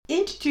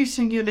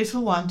Introducing your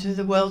little one to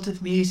the world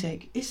of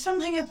music is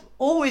something I've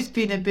always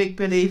been a big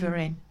believer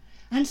in,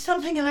 and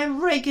something I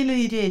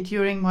regularly did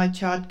during my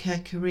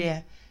childcare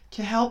career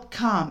to help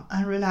calm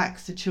and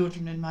relax the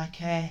children in my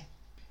care.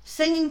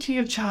 Singing to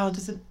your child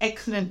is an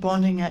excellent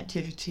bonding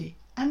activity,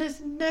 and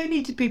there's no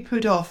need to be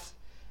put off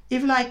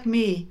if, like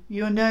me,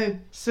 you're no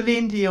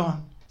Celine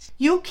Dion.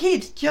 Your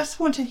kids just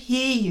want to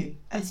hear you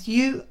as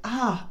you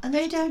are, and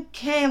they don't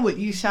care what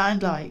you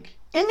sound like.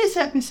 In this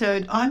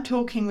episode, I'm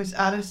talking with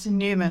Alison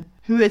Newman,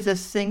 who is a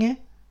singer,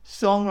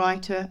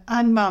 songwriter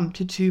and mum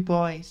to 2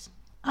 boys.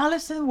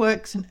 Alison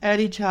works in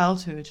early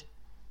childhood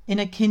in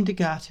a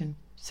kindergarten,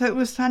 so it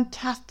was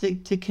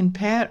fantastic to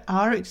compare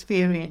our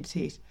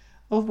experiences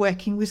of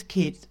working with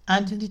kids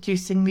and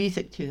introducing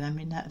music to them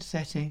in that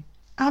setting.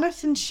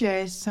 Alison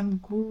shares some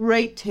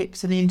great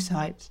tips and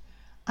insights,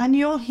 and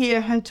you'll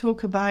hear her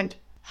talk about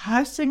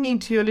how singing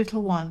to your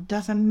little one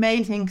does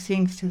amazing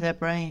things to their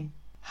brain,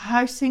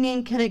 how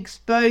singing can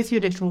expose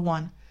your little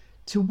one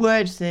to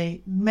words they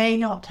may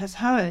not have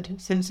heard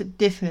since it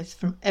differs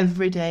from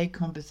everyday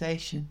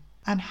conversation,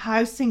 and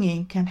how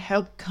singing can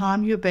help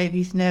calm your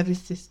baby's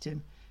nervous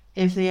system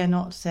if they are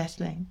not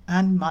settling,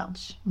 and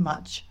much,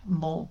 much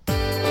more.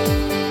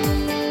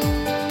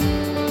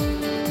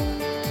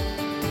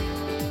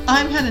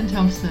 I'm Helen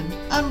Thompson,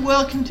 and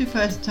welcome to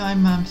First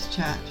Time Mums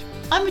Chat.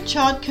 I'm a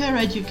childcare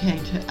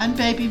educator and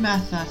baby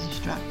massage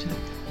instructor.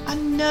 I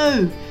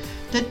know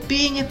that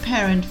being a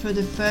parent for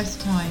the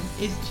first time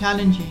is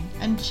challenging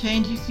and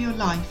changes your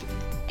life in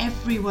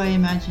every way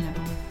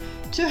imaginable.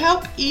 To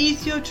help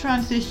ease your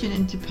transition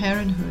into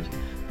parenthood,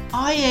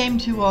 I aim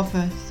to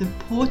offer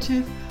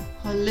supportive,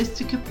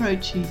 holistic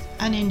approaches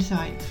and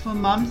insights for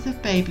mums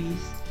of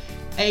babies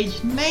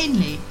aged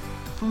mainly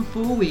from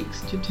 4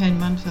 weeks to 10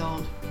 months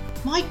old.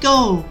 My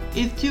goal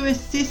is to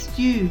assist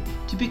you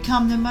to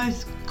become the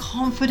most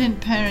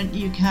confident parent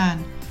you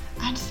can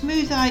and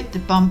smooth out the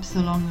bumps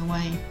along the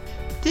way.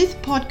 This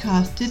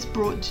podcast is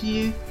brought to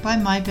you by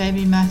My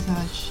Baby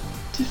Massage.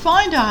 To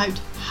find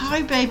out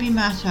how Baby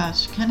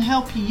Massage can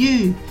help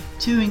you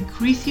to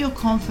increase your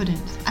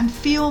confidence and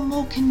feel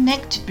more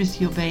connected with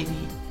your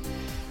baby,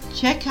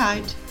 check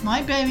out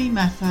My Baby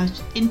Massage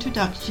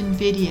introduction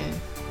video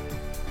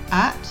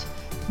at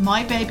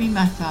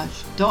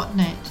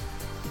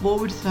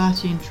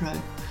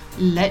mybabymassage.net/intro.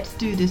 Let's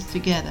do this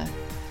together.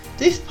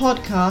 This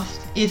podcast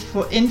is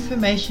for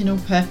informational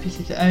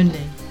purposes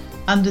only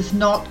and does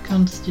not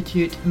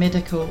constitute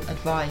medical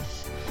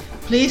advice.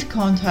 Please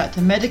contact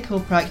a medical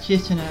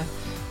practitioner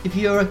if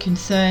you are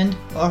concerned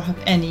or have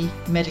any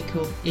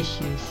medical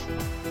issues.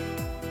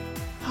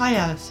 Hi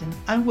Alison,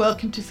 and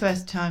welcome to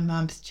First Time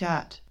Mums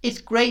Chat. It's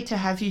great to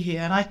have you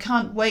here, and I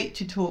can't wait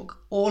to talk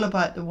all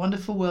about the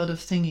wonderful world of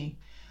singing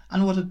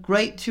and what a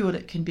great tool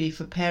it can be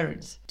for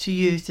parents to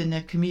use in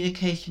their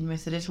communication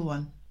with the little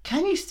one.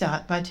 Can you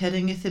start by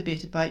telling us a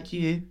bit about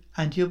you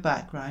and your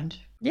background?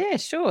 Yeah,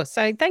 sure.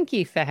 So thank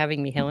you for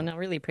having me, Helen. I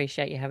really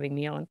appreciate you having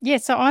me on. Yeah,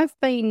 so I've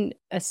been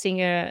a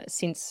singer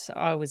since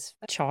I was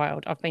a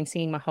child. I've been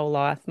singing my whole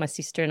life. My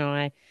sister and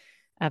I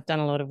have done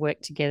a lot of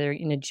work together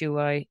in a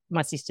duo.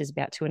 My sister's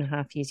about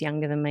 2.5 years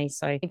younger than me,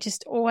 so I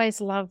just always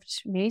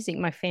loved music.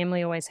 My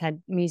family always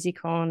had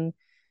music on.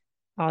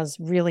 I was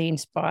really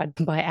inspired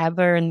by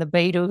ABBA and the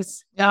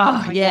Beatles.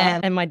 Oh, yeah.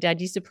 And my dad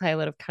used to play a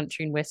lot of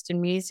country and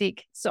Western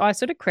music. So I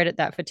sort of credit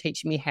that for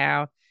teaching me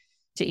how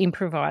to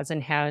improvise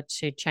and how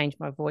to change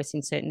my voice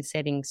in certain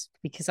settings,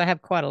 because I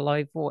have quite a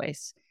low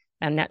voice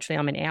and naturally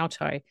I'm an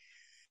alto.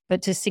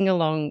 But to sing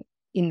along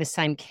in the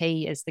same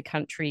key as the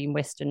country and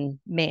Western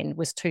men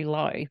was too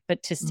low,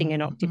 but to sing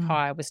an octave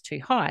higher was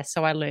too high.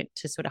 So I learnt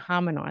to sort of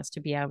harmonise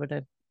to be able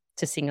to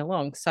sing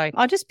along. So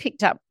I just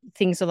picked up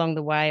things along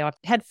the way. I've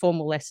had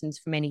formal lessons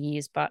for many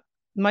years, but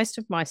most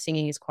of my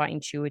singing is quite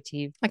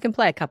intuitive. I can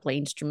play a couple of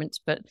instruments,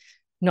 but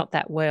not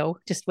that well,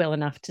 just well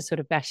enough to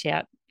sort of bash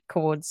out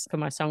chords for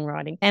my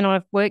songwriting. And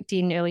I've worked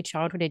in early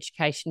childhood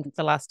education for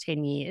the last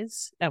 10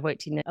 years. I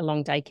worked in a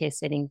long daycare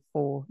setting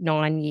for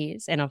 9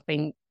 years, and I've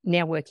been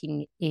now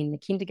working in the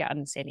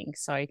kindergarten setting.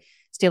 So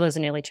still as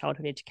an early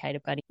childhood educator,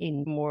 but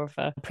in more of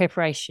a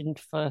preparation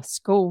for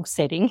school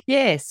setting.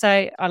 Yeah,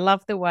 so I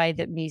love the way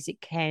that music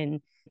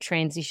can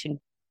transition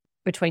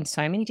between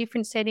so many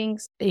different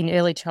settings. In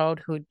early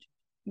childhood,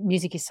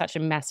 music is such a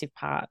massive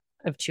part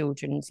of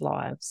children's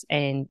lives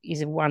and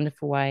is a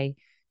wonderful way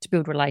to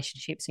build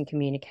relationships and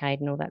communicate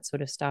and all that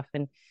sort of stuff.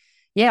 And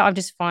yeah, I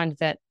just find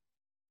that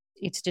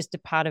it's just a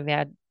part of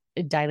our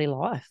daily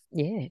life.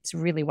 Yeah, it's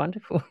really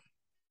wonderful.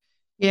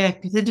 Yeah,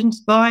 because it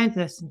inspires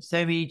us in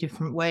so many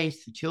different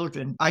ways for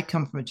children. I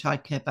come from a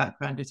childcare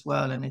background as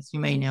well, and as you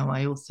may know,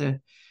 I also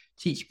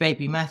teach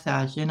baby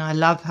massage, and I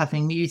love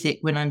having music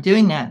when I'm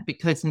doing that,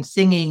 because I'm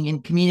singing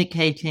and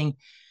communicating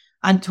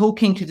and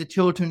talking to the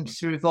children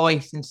through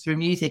voice and through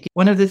music.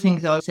 One of the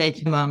things I say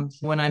to mums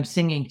when I'm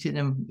singing to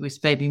them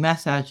with baby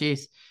massage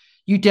is,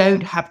 you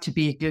don't have to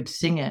be a good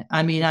singer.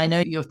 I mean, I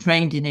know you're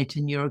trained in it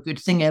and you're a good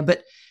singer,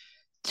 but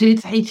to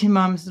say to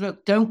mums,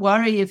 look, don't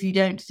worry if you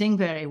don't sing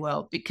very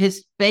well,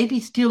 because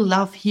babies still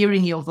love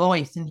hearing your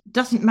voice. And it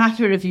doesn't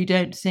matter if you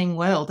don't sing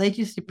well. They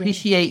just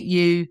appreciate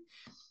you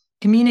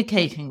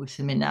communicating with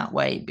them in that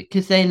way,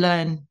 because they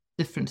learn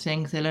different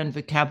things. They learn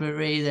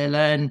vocabulary, they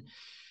learn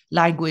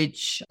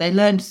language. They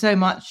learn so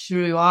much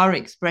through our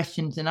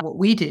expressions and what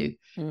we do.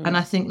 And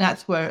I think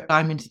that's where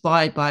I'm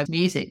inspired by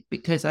music,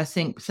 because I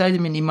think so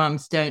many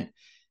mums don't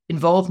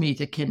involve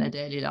music in their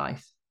daily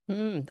life.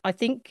 I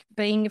think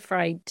being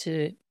afraid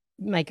to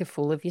make a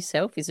fool of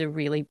yourself is a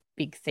really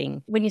big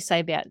thing. When you say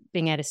about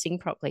being able to sing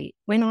properly,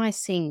 when I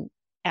sing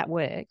at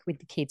work with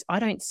the kids, I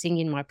don't sing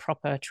in my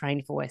proper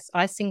trained voice.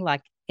 I sing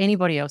like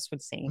anybody else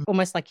would sing,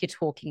 almost like your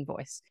talking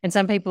voice. And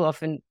some people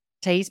often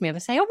tease me or they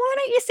say, oh, why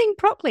don't you sing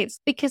properly? It's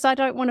because I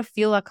don't want to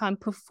feel like I'm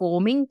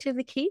performing to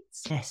the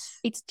kids. Yes.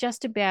 It's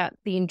just about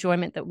the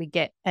enjoyment that we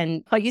get.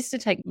 And I used to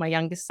take my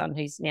youngest son,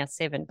 who's now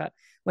 7, but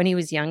when he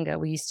was younger,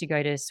 we used to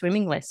go to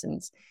swimming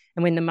lessons.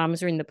 And when the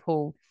mums are in the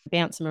pool,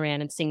 bounce them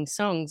around and sing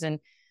songs. And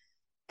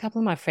a couple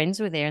of my friends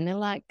were there and they're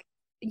like,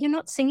 you're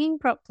not singing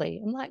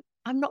properly. I'm like,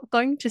 I'm not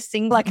going to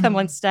sing like I'm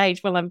on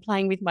stage while I'm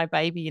playing with my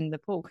baby in the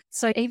pool.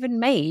 So even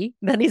me,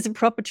 that is a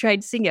proper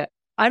trained singer,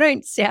 I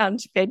don't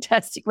sound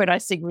fantastic when I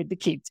sing with the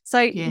kids.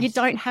 So you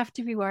don't have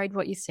to be worried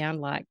what you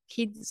sound like.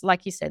 Kids,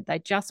 like you said, they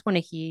just want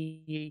to hear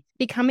you.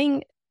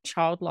 Becoming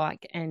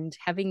childlike and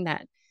having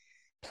that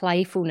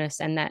playfulness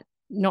and that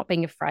not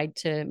being afraid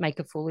to make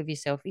a fool of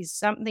yourself is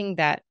something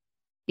that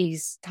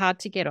is hard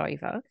to get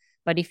over.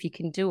 But if you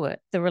can do it,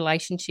 the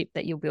relationship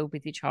that you'll build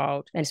with your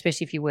child, and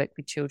especially if you work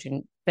with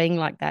children, being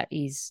like that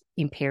is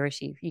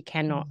imperative. You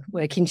cannot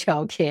work in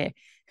childcare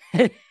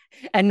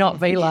and not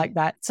be like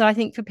that. So I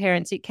think for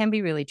parents, it can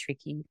be really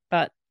tricky,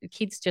 but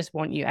kids just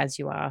want you as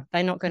you are.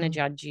 They're not going to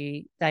judge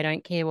you. They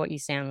don't care what you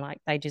sound like.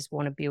 They just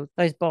want to build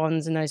those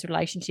bonds and those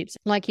relationships.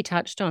 Like you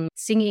touched on,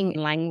 singing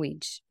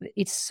language,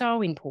 it's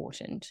so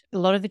important. A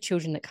lot of the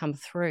children that come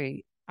through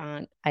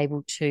aren't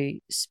able to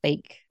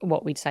speak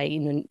what we'd say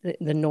in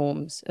the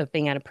norms of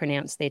being able to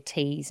pronounce their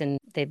T's and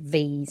their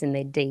V's and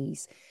their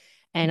D's.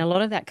 And a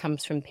lot of that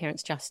comes from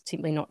parents just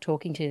simply not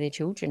talking to their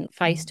children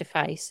face to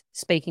face,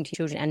 speaking to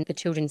children, and the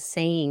children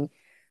seeing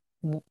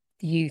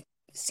you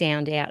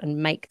sound out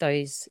and make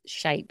those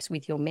shapes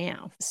with your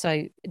mouth.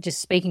 So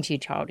just speaking to your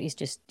child is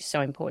just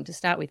so important to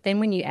start with. Then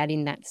when you add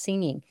in that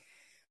singing,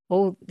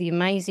 all the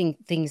amazing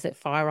things that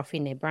fire off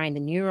in their brain, the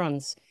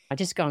neurons are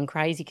just going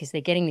crazy because they're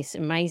getting this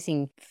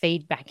amazing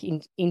feedback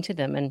into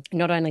them. And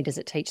not only does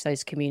it teach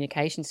those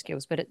communication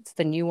skills, but it's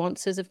the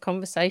nuances of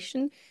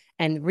conversation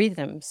and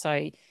rhythm.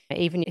 So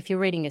even if you're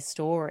reading a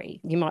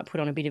story, you might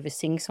put on a bit of a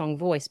sing-song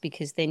voice,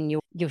 because then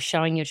you're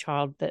showing your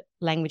child that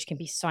language can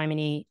be so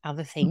many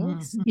other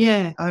things.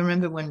 Yeah, I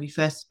remember when we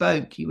first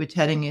spoke, you were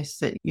telling us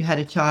that you had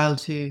a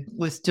child who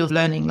was still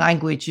learning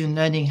language and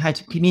learning how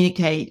to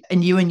communicate,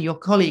 and you and your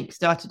colleague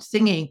started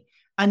singing.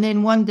 And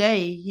then one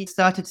day he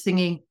started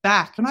singing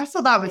back. And I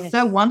thought that was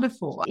so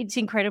wonderful. It's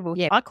incredible.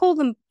 Yeah, I call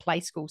them play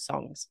school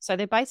songs. So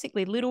they're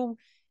basically little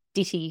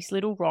ditties,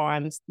 little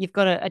rhymes. You've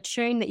got a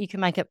tune that you can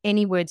make up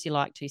any words you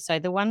like to. So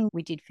the one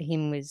we did for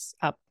him was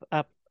up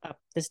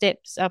the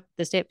steps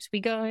we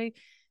go,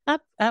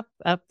 up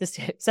the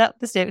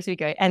steps we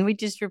go. And we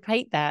just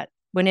repeat that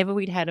whenever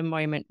we'd had a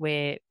moment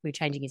where we're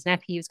changing his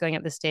nappy, he was going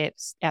up the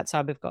steps.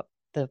 Outside we've got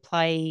the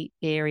play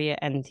area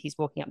and he's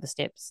walking up the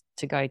steps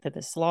to go to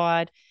the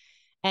slide.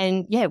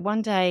 And yeah,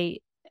 one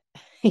day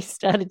he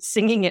started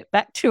singing it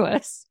back to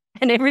us.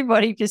 And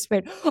everybody just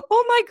went,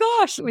 oh, my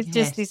gosh. It was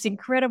just this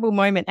incredible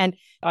moment. And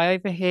I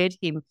overheard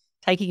him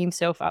taking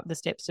himself up the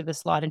steps of the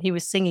slide, and he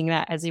was singing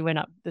that as he went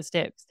up the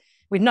steps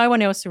with no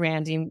one else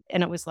around him.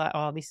 And it was like,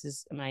 oh, this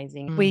is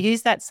amazing. We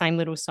use that same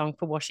little song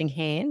for washing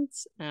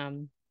hands.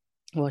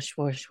 Wash,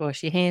 wash,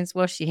 wash your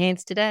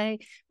hands today.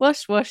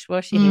 Wash, wash,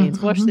 wash your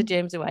hands. Wash the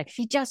germs away. If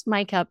you just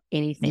make up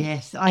anything.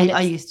 Yes, I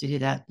used to do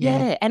that.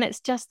 Yeah, and it's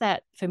just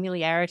that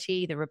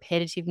familiarity, the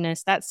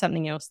repetitiveness. That's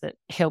something else that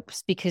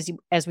helps, because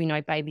as we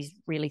know, babies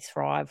really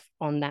thrive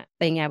on that,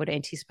 being able to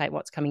anticipate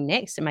what's coming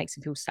next. It makes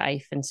them feel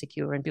safe and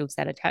secure and builds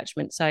that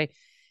attachment. So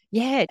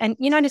yeah, and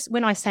you notice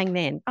when I sang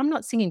then, I'm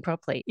not singing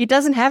properly. It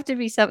doesn't have to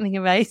be something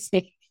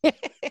amazing.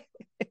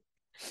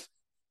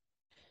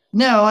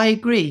 No, I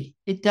agree.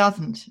 It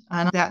doesn't.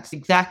 And that's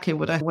exactly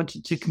what I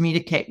wanted to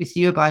communicate with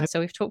you about.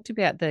 So we've talked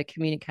about the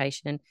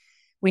communication, and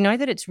we know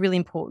that it's really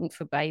important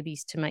for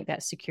babies to make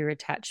that secure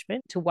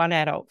attachment to one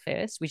adult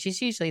first, which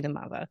is usually the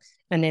mother,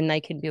 and then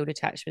they can build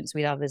attachments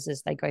with others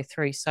as they go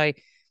through. So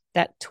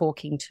that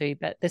talking to,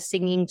 but the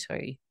singing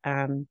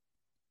to,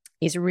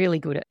 is really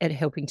good at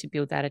helping to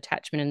build that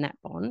attachment and that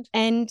bond.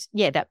 And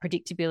yeah, that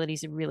predictability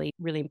is a really,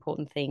 really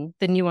important thing.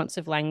 The nuance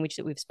of language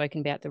that we've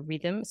spoken about, the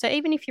rhythm. So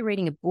even if you're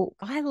reading a book,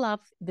 I love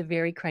The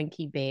Very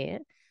Cranky Bear.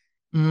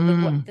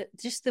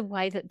 Just the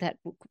way that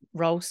book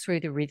rolls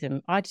through the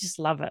rhythm. I just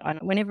love it.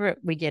 Whenever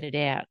we get it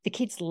out, the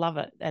kids love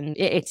it. And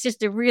it's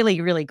just a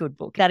really, really good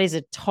book. That is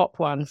a top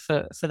one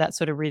for that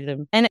sort of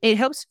rhythm. And it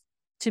helps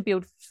to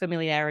build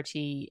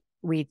familiarity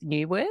with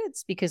new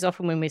words, because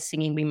often when we're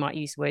singing, we might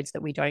use words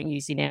that we don't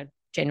use in our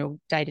general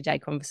day-to-day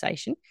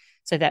conversation.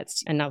 So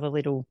that's another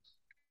little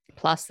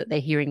plus, that they're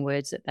hearing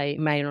words that they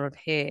may not have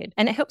heard.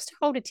 And it helps to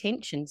hold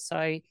attention.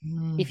 So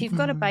if you've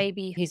got a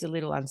baby who's a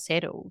little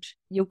unsettled,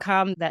 you'll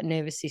calm that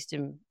nervous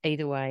system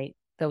either way.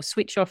 They'll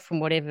switch off from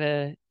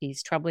whatever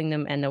is troubling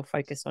them and they'll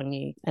focus on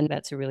you. And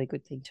that's a really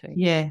good thing too.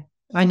 Yeah,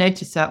 I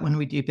notice that when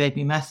we do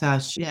baby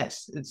massage.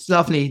 Yes, it's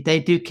lovely. They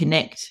do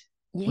connect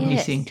when you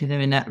sing to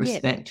them in that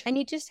respect. And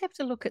you just have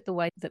to look at the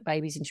way that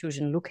babies and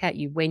children look at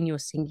you when you're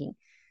singing.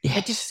 Yes.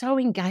 They're just so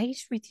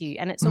engaged with you.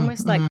 And it's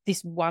almost like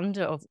this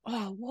wonder of,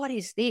 oh, what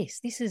is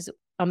this? This is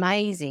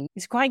amazing.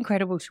 It's quite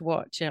incredible to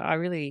watch. And I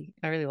really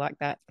like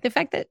that. The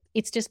fact that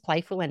it's just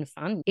playful and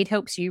fun. It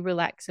helps you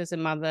relax as a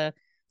mother.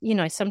 You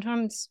know,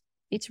 sometimes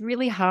it's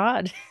really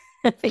hard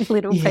having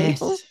little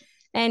people.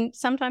 And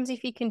sometimes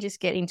if you can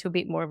just get into a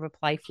bit more of a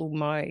playful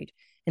mode,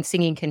 and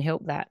singing can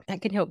help that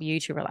can help you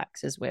to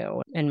relax as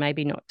well and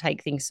maybe not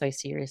take things so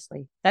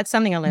seriously. That's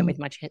something I learned with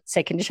my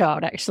second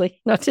child, actually,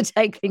 not to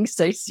take things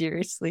so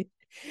seriously.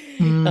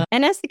 And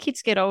as the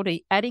kids get older,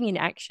 adding in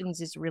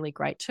actions is really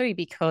great too,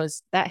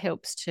 because that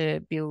helps to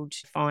build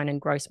fine and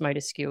gross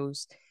motor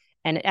skills,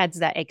 and it adds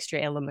that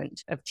extra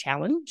element of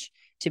challenge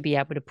to be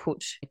able to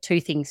put two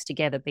things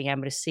together, being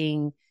able to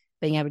sing,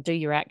 being able to do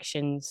your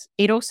actions.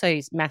 It also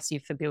is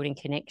massive for building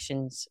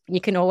connections.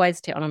 You can always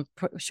tell, and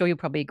I'm sure you'll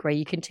probably agree,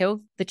 you can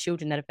tell the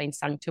children that have been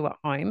sung to at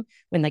home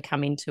when they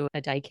come into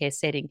a daycare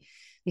setting,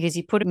 because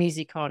you put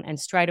music on and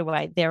straight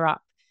away they're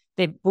up,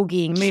 they're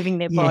boogieing, moving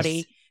their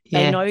body,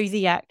 they know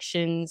the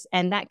actions,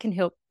 and that can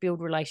help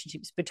build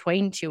relationships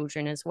between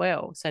children as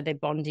well. So they're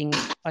bonding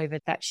over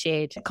that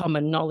shared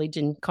common knowledge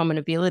and common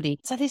ability.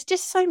 So there's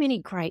just so many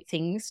great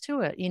things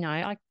to it, you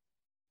know.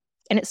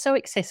 And it's so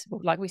accessible.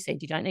 Like we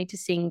said, you don't need to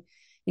sing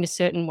in a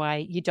certain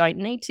way. You don't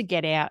need to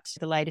get out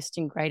the latest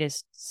and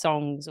greatest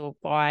songs or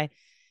buy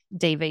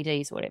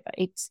DVDs or whatever.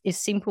 It's as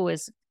simple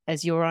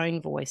as your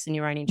own voice and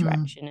your own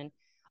interaction. And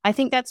I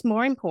think that's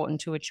more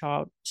important to a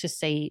child, to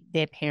see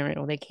their parent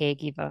or their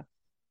caregiver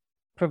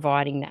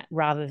providing that,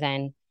 rather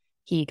than,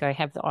 here you go,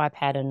 have the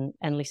iPad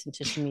and listen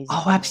to some music.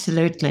 Oh,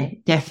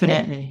 absolutely.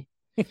 Definitely.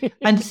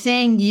 And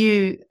seeing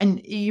you,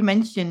 and you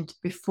mentioned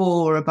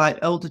before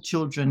about older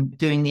children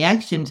doing the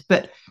actions,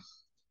 but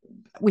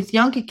with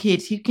younger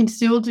kids, you can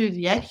still do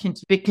the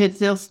actions because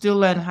they'll still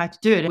learn how to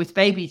do it. With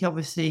babies,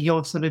 obviously,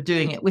 you're sort of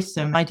doing it with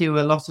them. I do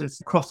a lot of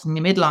crossing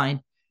the midline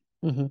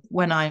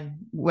when I'm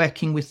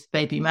working with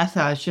baby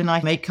massage, and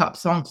I make up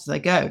songs as I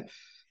go.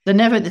 They're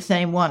never the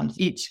same ones.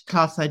 Each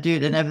class I do,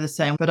 they're never the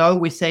same. But I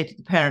always say to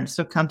the parents,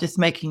 look, I'm just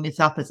making this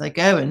up as I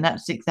go. And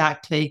that's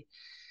exactly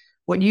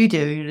what you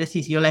do. This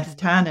is your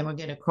left hand and we're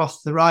going to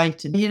cross the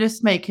right, and you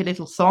just make a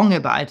little song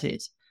about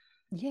it.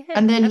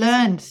 And they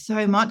learn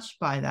so much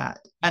by that.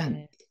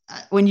 And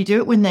when you do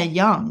it when they're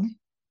young,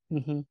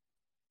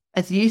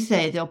 as you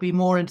say, they'll be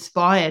more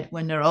inspired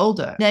when they're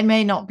older. They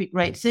may not be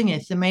great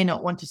singers, they may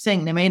not want to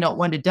sing, they may not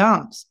want to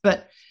dance,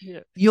 but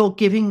you're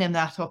giving them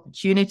that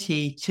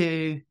opportunity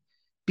to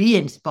be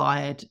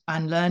inspired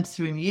and learn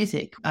through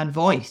music and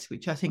voice,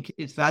 which I think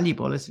is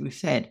valuable, as we've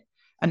said.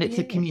 And it's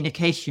a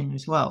communication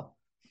as well.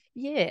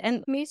 Yeah,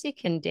 and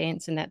music and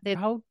dance and that, they're a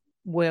whole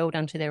world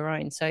unto their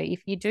own. So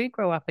if you do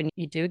grow up and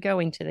you do go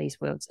into these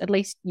worlds, at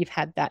least you've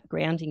had that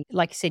grounding.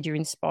 Like you said, you're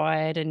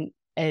inspired, and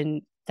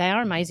they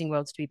are amazing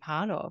worlds to be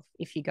part of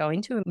if you go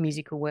into a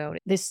musical world.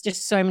 There's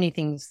just so many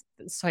things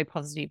so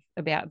positive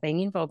about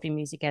being involved in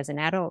music as an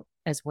adult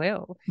as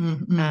well.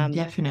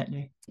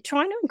 Definitely.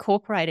 Trying to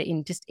incorporate it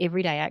in just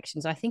everyday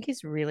actions, I think,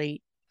 is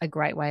really a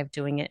great way of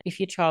doing it. If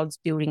your child's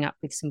building up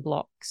with some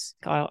blocks,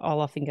 I'll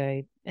often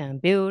go,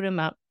 build them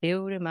up,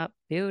 build them up,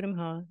 build them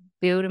high,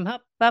 build them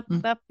up, up,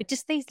 up.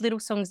 Just these little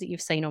songs that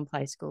you've seen on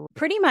Play School.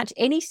 Pretty much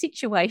any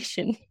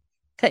situation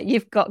that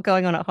you've got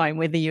going on at home,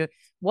 whether you're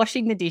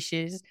washing the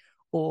dishes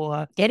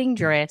or getting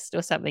dressed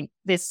or something,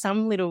 there's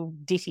some little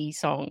ditty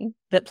song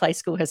that Play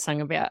School has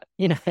sung about,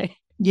 you know.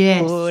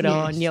 Yes, put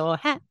on your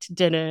hat.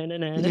 You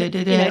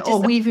know,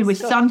 or even with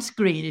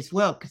sunscreen as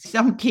well, because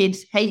some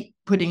kids hate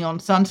putting on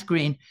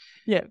sunscreen.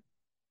 Yeah.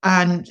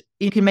 And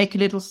you can make a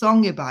little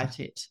song about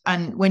it.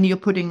 And when you're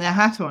putting their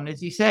hat on,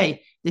 as you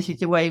say, this is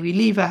the way we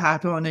leave a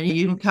hat on, and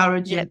you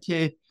encourage them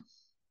to,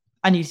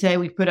 and you say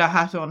we put our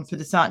hat on for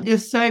the sun.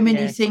 There's so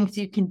many things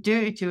you can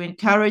do to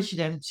encourage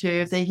them to,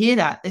 if they hear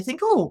that, they think,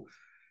 oh,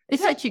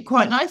 it's actually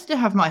quite nice to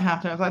have my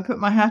hat on. If I put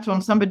my hat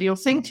on, somebody will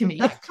sing to me,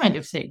 that kind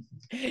of thing.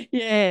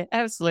 Yeah,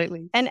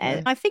 absolutely. And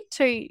I think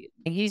too,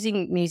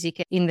 using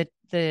music in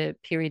the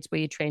periods where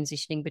you're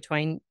transitioning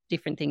between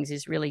different things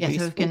is really useful.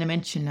 Yes, I was going to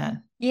mention that.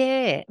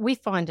 Yeah, we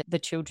find that the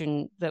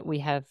children that we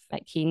have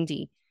at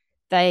kindy,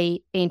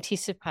 they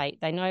anticipate,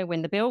 they know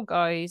when the bell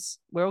goes,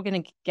 we're all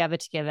going to gather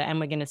together and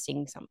we're going to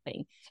sing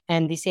something.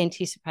 And this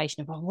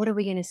anticipation of, oh, what are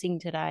we going to sing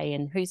today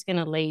and who's going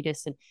to lead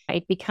us? And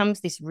it becomes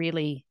this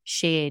really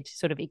shared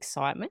sort of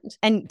excitement.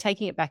 And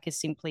taking it back as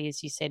simply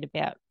as you said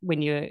about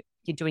when you're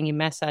doing your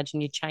massage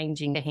and you're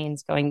changing the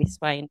hands going this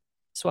way and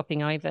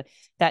swapping over,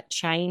 that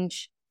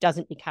change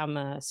doesn't become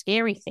a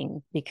scary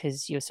thing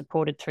because you're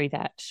supported through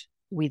that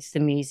with the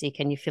music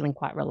and you're feeling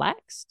quite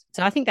relaxed.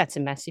 So I think that's a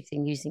massive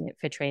thing. Using it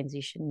for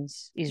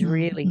transitions is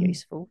really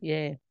useful.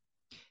 Yeah.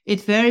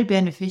 It's very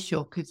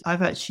beneficial because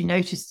I've actually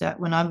noticed that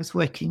when I was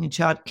working in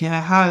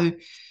childcare, how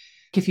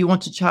if you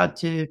want a child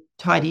to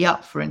tidy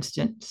up, for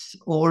instance,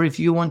 or if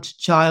you want a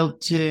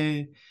child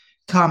to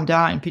calm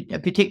down,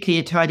 particularly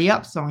a tidy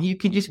up song, you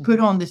can just put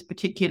on this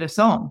particular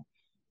song.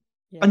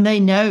 Yeah. And they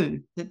know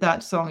that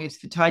that song is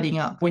for tidying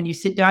up. When you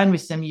sit down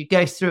with them, you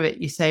go through it,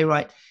 you say,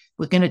 right,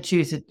 we're going to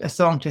choose a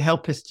song to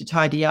help us to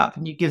tidy up,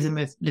 and you give them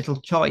a little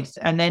choice.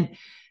 And then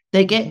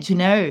they get to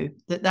know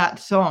that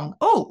song,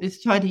 oh,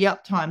 it's tidy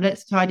up time,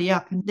 let's tidy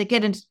up. And they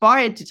get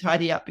inspired to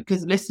tidy up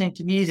because listening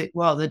to music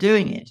while they're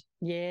doing it.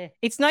 Yeah,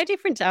 it's no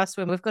different to us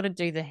when we've got to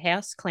do the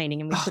house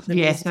cleaning and we put the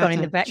music on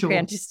in the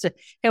background just to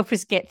help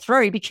us get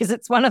through, because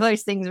it's one of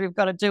those things we've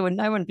got to do and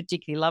no one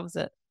particularly loves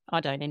it. I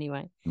don't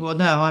anyway. Well,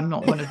 no, I'm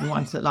not one of the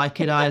ones that like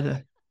it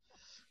either.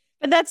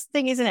 But that's the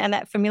thing, isn't it? And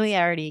that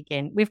familiarity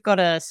again. We've got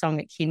a song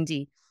at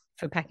kindy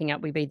for packing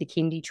up. We be the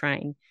kindy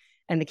train,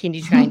 and the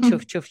kindy train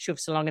chuff, chuff,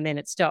 chuffs along, and then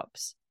it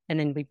stops. And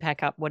then we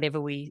pack up whatever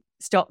we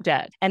stopped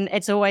at. And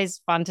it's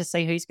always fun to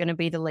see who's going to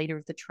be the leader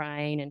of the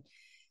train. And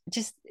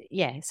just,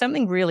 yeah,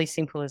 something really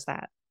simple as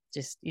that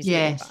just is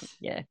really fun.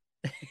 Yeah.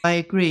 I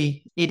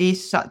agree. It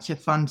is such a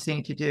fun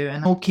thing to do.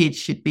 And all kids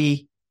should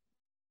be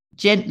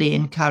gently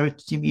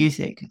encouraged to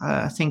music.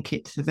 I think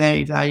it's a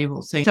very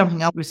valuable thing.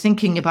 Something I was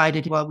thinking about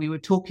it while we were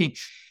talking.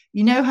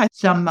 You know how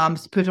some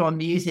mums put on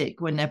music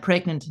when they're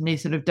pregnant and they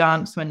sort of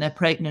dance when they're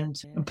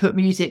pregnant and put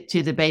music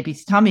to the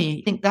baby's tummy.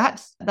 I think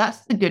that's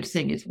a good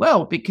thing as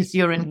well, because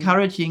you're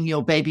encouraging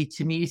your baby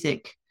to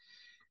music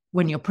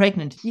when you're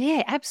pregnant.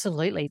 Yeah,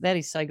 absolutely. That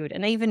is so good.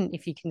 And even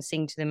if you can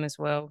sing to them as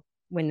well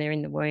when they're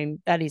in the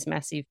womb, that is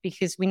massive,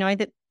 because we know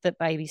that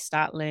babies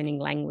start learning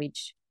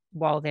language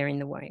while they're in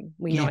the womb.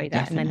 We know that.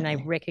 Definitely. And then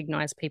they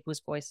recognize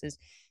people's voices.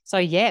 So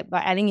yeah,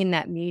 by adding in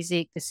that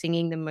music, the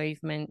singing, the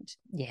movement,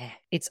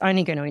 it's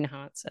only going to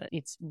enhance it.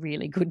 It's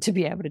really good to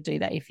be able to do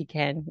that if you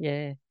can.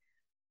 Yeah.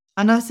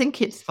 And I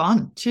think it's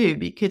fun too,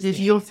 because if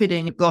you're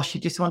feeling, gosh,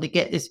 you just want to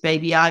get this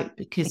baby out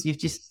because you're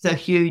just so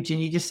huge and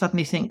you just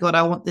suddenly think, God,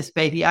 I want this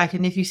baby out.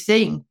 And if you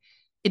sing,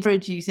 it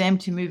encourages them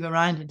to move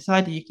around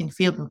inside, and you can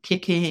feel them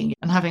kicking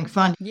and having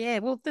fun. Yeah,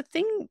 well, the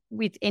thing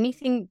with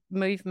anything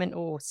movement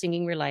or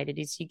singing related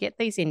is you get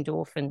these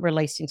endorphins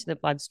released into the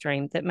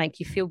bloodstream that make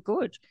you feel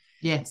good.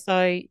 Yeah.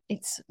 So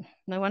it's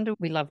no wonder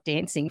we love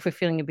dancing. If we're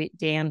feeling a bit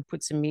down,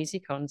 put some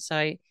music on.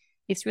 So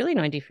it's really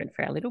no different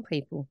for our little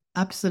people.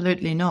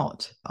 Absolutely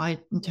not. I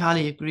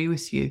entirely agree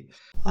with you.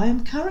 I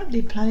am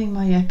currently planning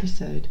my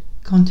episode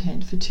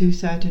content for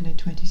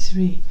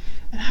 2023,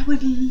 and I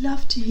would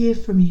love to hear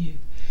from you.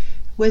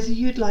 Whether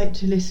you'd like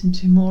to listen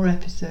to more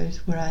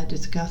episodes where I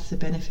discuss the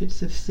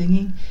benefits of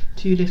singing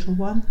to your little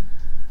one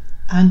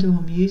and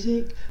or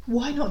music,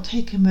 why not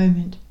take a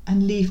moment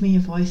and leave me a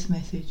voice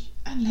message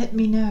and let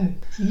me know.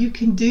 You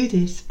can do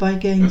this by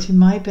going to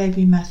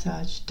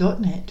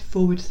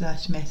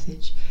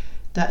mybabymassage.net/message.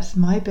 That's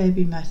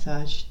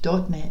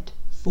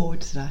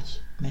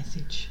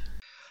mybabymassage.net/message.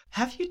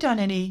 Have you done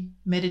any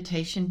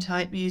meditation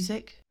type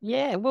music?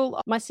 Yeah,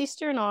 well, my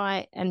sister and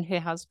I and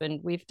her husband,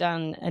 we've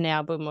done an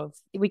album of,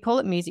 we call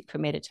it Music for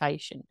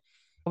Meditation.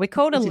 We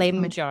called it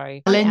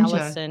Alemjo.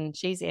 Alison,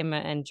 she's Emma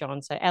and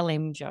John, so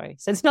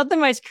Alemjo. So it's not the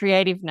most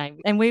creative name.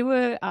 And we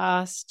were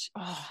asked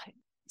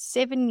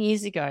 7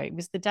 years ago, it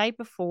was the day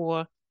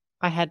before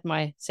I had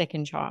my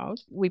second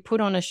child. We put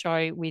on a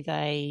show with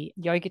a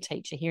yoga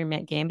teacher here in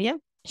Mount Gambier.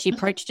 She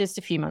approached us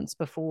a few months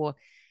before,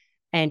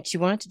 and she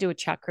wanted to do a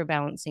chakra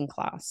balancing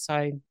class.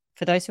 So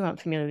for those who aren't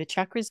familiar, the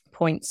chakras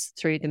points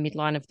through the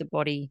midline of the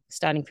body,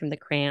 starting from the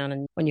crown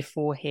and on your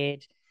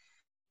forehead,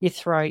 your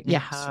throat,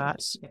 your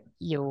heart,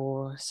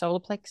 your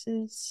solar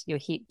plexus, your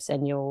hips,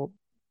 and your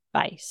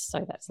base.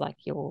 So that's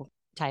like your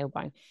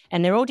tailbone.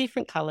 And they're all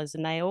different colors,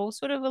 and they all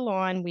sort of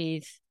align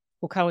with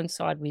or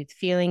coincide with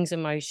feelings,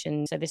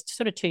 emotions. So there's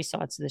sort of two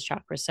sides to the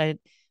chakra. So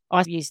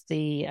I use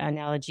the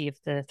analogy of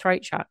the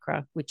throat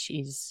chakra, which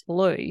is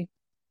blue.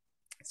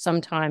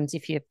 Sometimes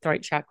if your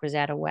throat chakra is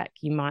out of whack,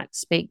 you might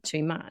speak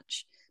too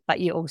much,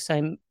 but you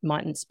also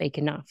mightn't speak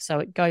enough. So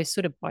it goes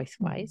sort of both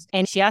ways.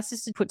 And she asked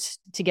us to put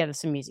together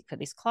some music for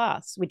this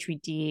class, which we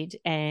did.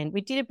 And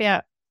we did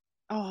about,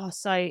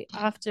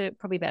 after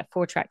probably about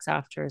 4 tracks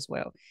after as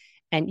well.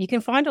 And you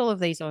can find all of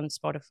these on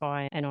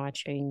Spotify and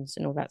iTunes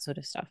and all that sort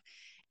of stuff.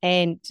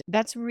 And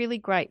that's really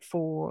great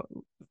for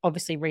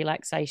obviously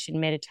relaxation,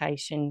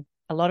 meditation.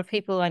 A lot of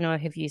people I know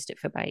have used it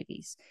for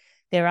babies.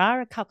 There are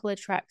a couple of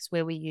tracks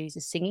where we use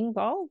a singing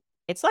bowl.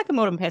 It's like a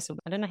modern pestle.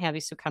 I don't know how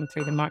this will come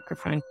through the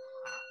microphone,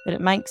 but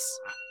it makes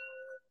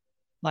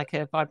like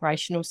a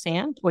vibrational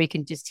sound, or you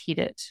can just hit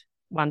it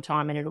one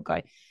time and it'll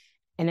go.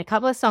 And a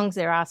couple of songs,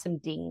 there are some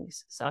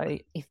dings. So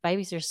if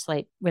babies are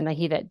asleep, when they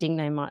hear that ding,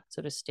 they might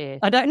sort of stir.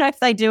 I don't know if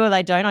they do or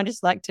they don't. I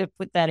just like to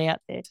put that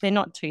out there. They're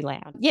not too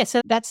loud. Yeah, so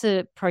that's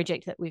a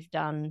project that we've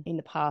done in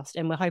the past,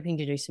 and we're hoping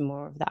to do some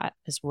more of that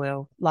as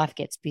well. Life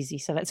gets busy,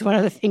 so that's one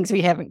of the things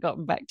we haven't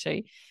gotten back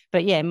to.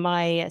 But yeah,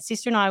 my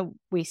sister and I,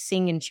 we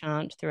sing and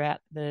chant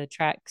throughout the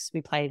tracks.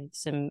 We played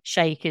some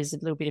shakers, a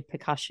little bit of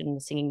percussion,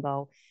 the singing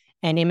bowl.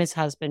 And Emma's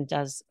husband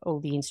does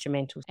all the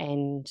instrumentals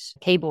and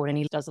keyboard, and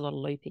he does a lot of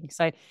looping.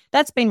 So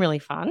that's been really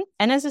fun.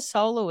 And as a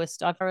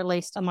soloist, I've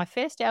released on my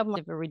first album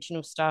of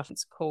original stuff.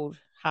 It's called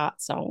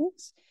Heart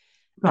Songs.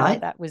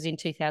 Right. That was in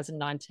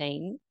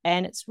 2019.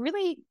 And it's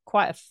really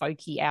quite a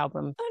folky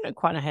album. I don't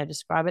quite know how to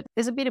describe it.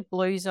 There's a bit of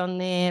blues on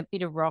there, a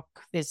bit of rock.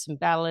 There's some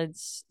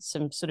ballads,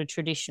 some sort of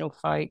traditional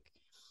folk,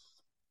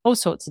 all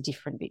sorts of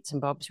different bits and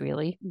bobs,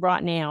 really.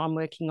 Right now, I'm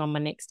working on my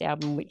next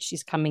album, which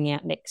is coming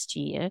out next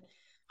year.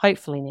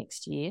 Hopefully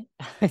next year,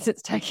 as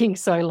it's taking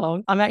so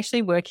long. I'm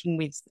actually working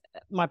with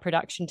my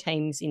production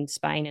teams in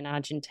Spain and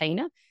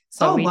Argentina.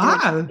 So we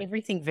do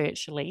everything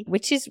virtually,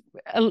 which is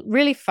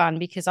really fun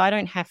because I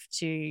don't have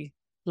to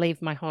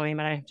leave my home.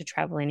 I don't have to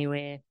travel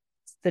anywhere.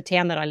 The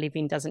town that I live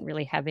in doesn't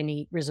really have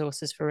any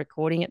resources for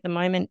recording at the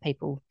moment.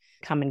 People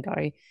come and go,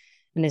 and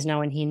there's no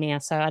one here now.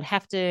 So I'd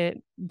have to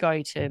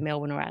go to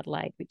Melbourne or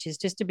Adelaide, which is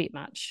just a bit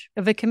much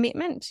of a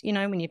commitment,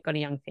 when you've got a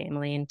young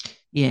family. And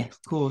yeah, of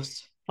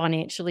course.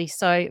 Financially.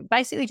 So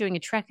basically doing a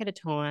track at a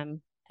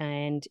time,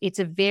 and it's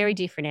a very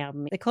different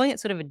album. They're calling it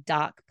sort of a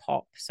dark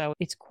pop. So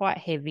it's quite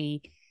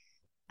heavy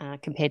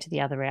compared to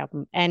the other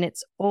album. And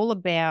it's all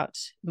about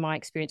my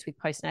experience with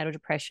postnatal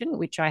depression,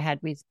 which I had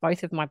with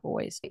both of my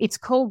boys. It's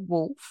called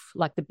Wolf,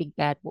 like the big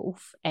bad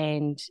wolf.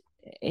 And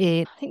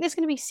I think there's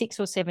going to be 6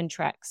 or 7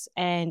 tracks.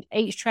 And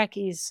each track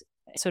is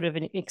sort of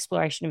an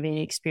exploration of an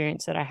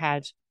experience that I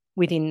had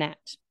within that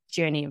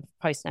journey of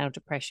postnatal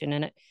depression.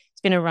 And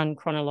it's going to run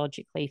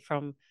chronologically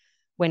from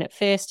when it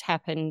first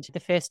happened. The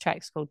first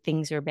track's called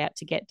Things Are About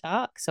to Get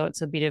Dark. So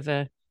it's a bit of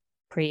a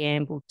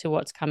preamble to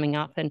what's coming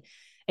up. And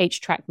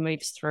each track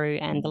moves through,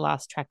 and the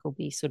last track will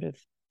be sort of,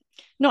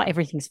 not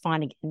everything's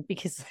fine again,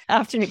 because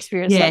after an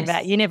experience like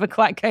that, you never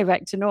quite go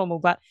back to normal.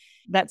 But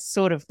that's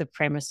sort of the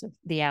premise of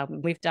the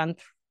album. We've done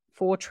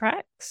 4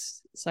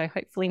 tracks. So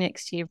hopefully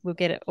next year we'll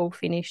get it all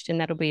finished,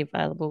 and that'll be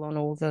available on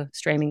all the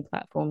streaming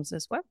platforms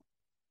as well.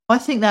 I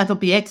think that'll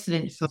be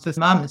excellent for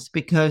mums,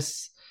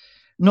 because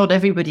not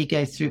everybody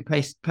goes through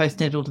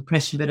postnatal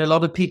depression, but a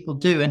lot of people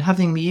do. And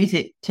having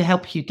music to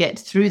help you get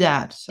through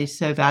that is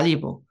so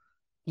valuable.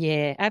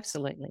 Yeah,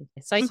 absolutely.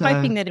 So I'm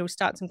hoping that it'll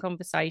start some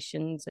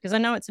conversations, because I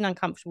know it's an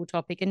uncomfortable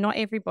topic and not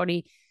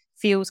everybody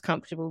feels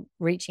comfortable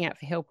reaching out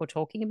for help or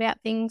talking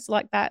about things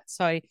like that.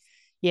 So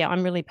yeah,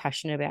 I'm really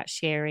passionate about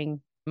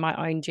sharing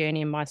my own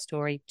journey and my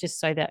story,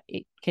 just so that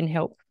it can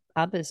help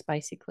others,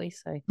 basically.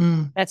 So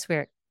that's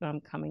where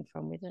I'm coming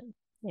from with it.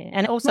 Yeah.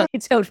 And also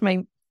it's helped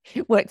me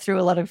work through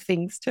a lot of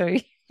things too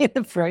in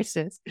the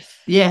process.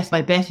 Yes,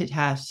 I bet it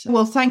has.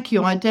 Well, thank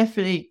you. I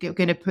definitely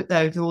going to put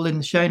those all in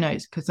the show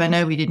notes, because I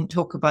know we didn't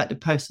talk about the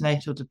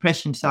postnatal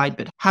depression side,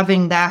 but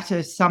having that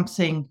as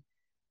something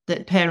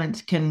that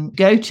parents can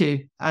go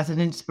to as an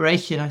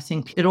inspiration, I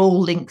think it all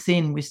links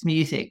in with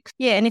music.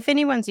 Yeah, and if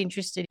anyone's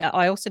interested,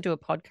 I also do a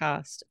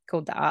podcast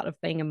called The Art of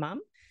Being a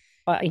Mum.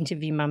 I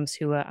interview mums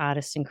who are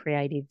artists and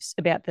creatives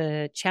about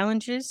the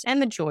challenges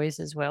and the joys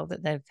as well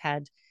that they've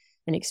had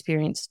and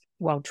experienced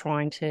while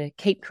trying to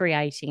keep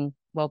creating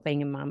while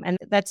being a mum. And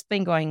that's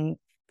been going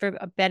for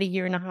about 1.5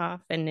 years,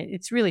 and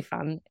it's really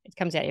fun. It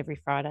comes out every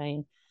Friday,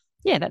 and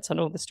yeah, that's on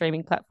all the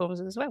streaming platforms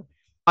as well.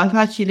 I've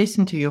actually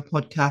listened to your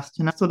podcast,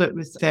 and I thought it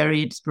was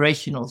very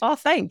inspirational. Oh,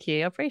 thank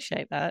you. I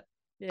appreciate that.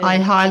 Yeah. I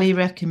highly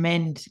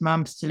recommend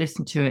mums to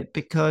listen to it,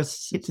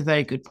 because it's a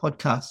very good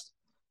podcast.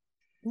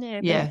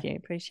 Yeah, thank you.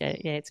 Appreciate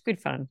it. Yeah, it's good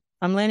fun.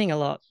 I'm learning a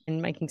lot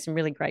and making some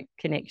really great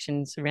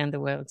connections around the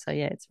world. So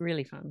yeah, it's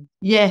really fun.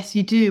 Yes,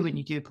 you do when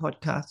you do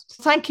podcasts.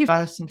 Thank you,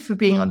 Alison, for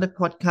being on the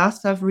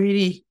podcast. I've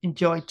really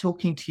enjoyed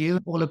talking to you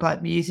all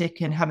about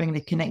music and having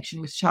the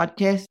connection with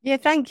childcare. Yeah,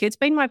 thank you. It's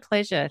been my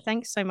pleasure.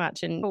 Thanks so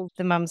much. And all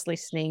the mums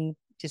listening,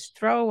 just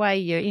throw away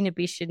your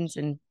inhibitions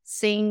and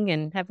sing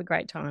and have a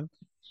great time.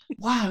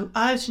 Wow,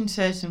 Alison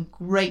says some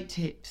great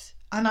tips.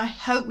 And I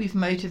hope we've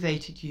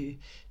motivated you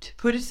to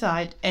put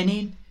aside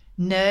any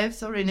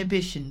nerves or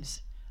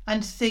inhibitions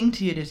and sing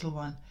to your little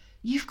one.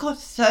 You've got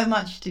so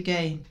much to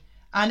gain,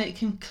 and it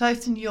can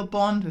closen your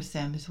bond with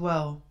them as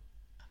well.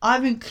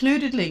 I've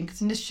included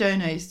links in the show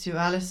notes to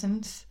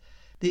Alison's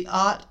The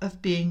Art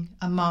of Being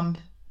a Mum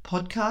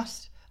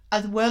podcast,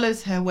 as well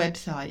as her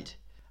website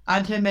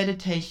and her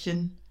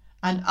meditation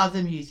and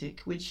other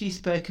music, which she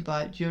spoke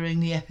about during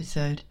the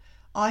episode.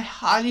 I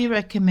highly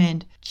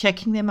recommend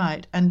checking them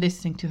out and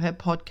listening to her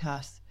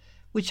podcast,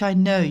 which I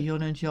know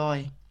you'll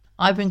enjoy.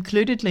 I've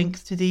included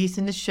links to these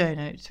in the show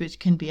notes, which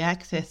can be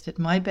accessed at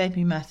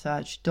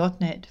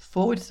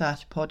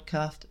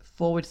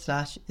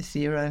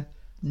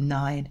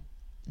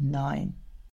mybabymassage.net/podcast/099.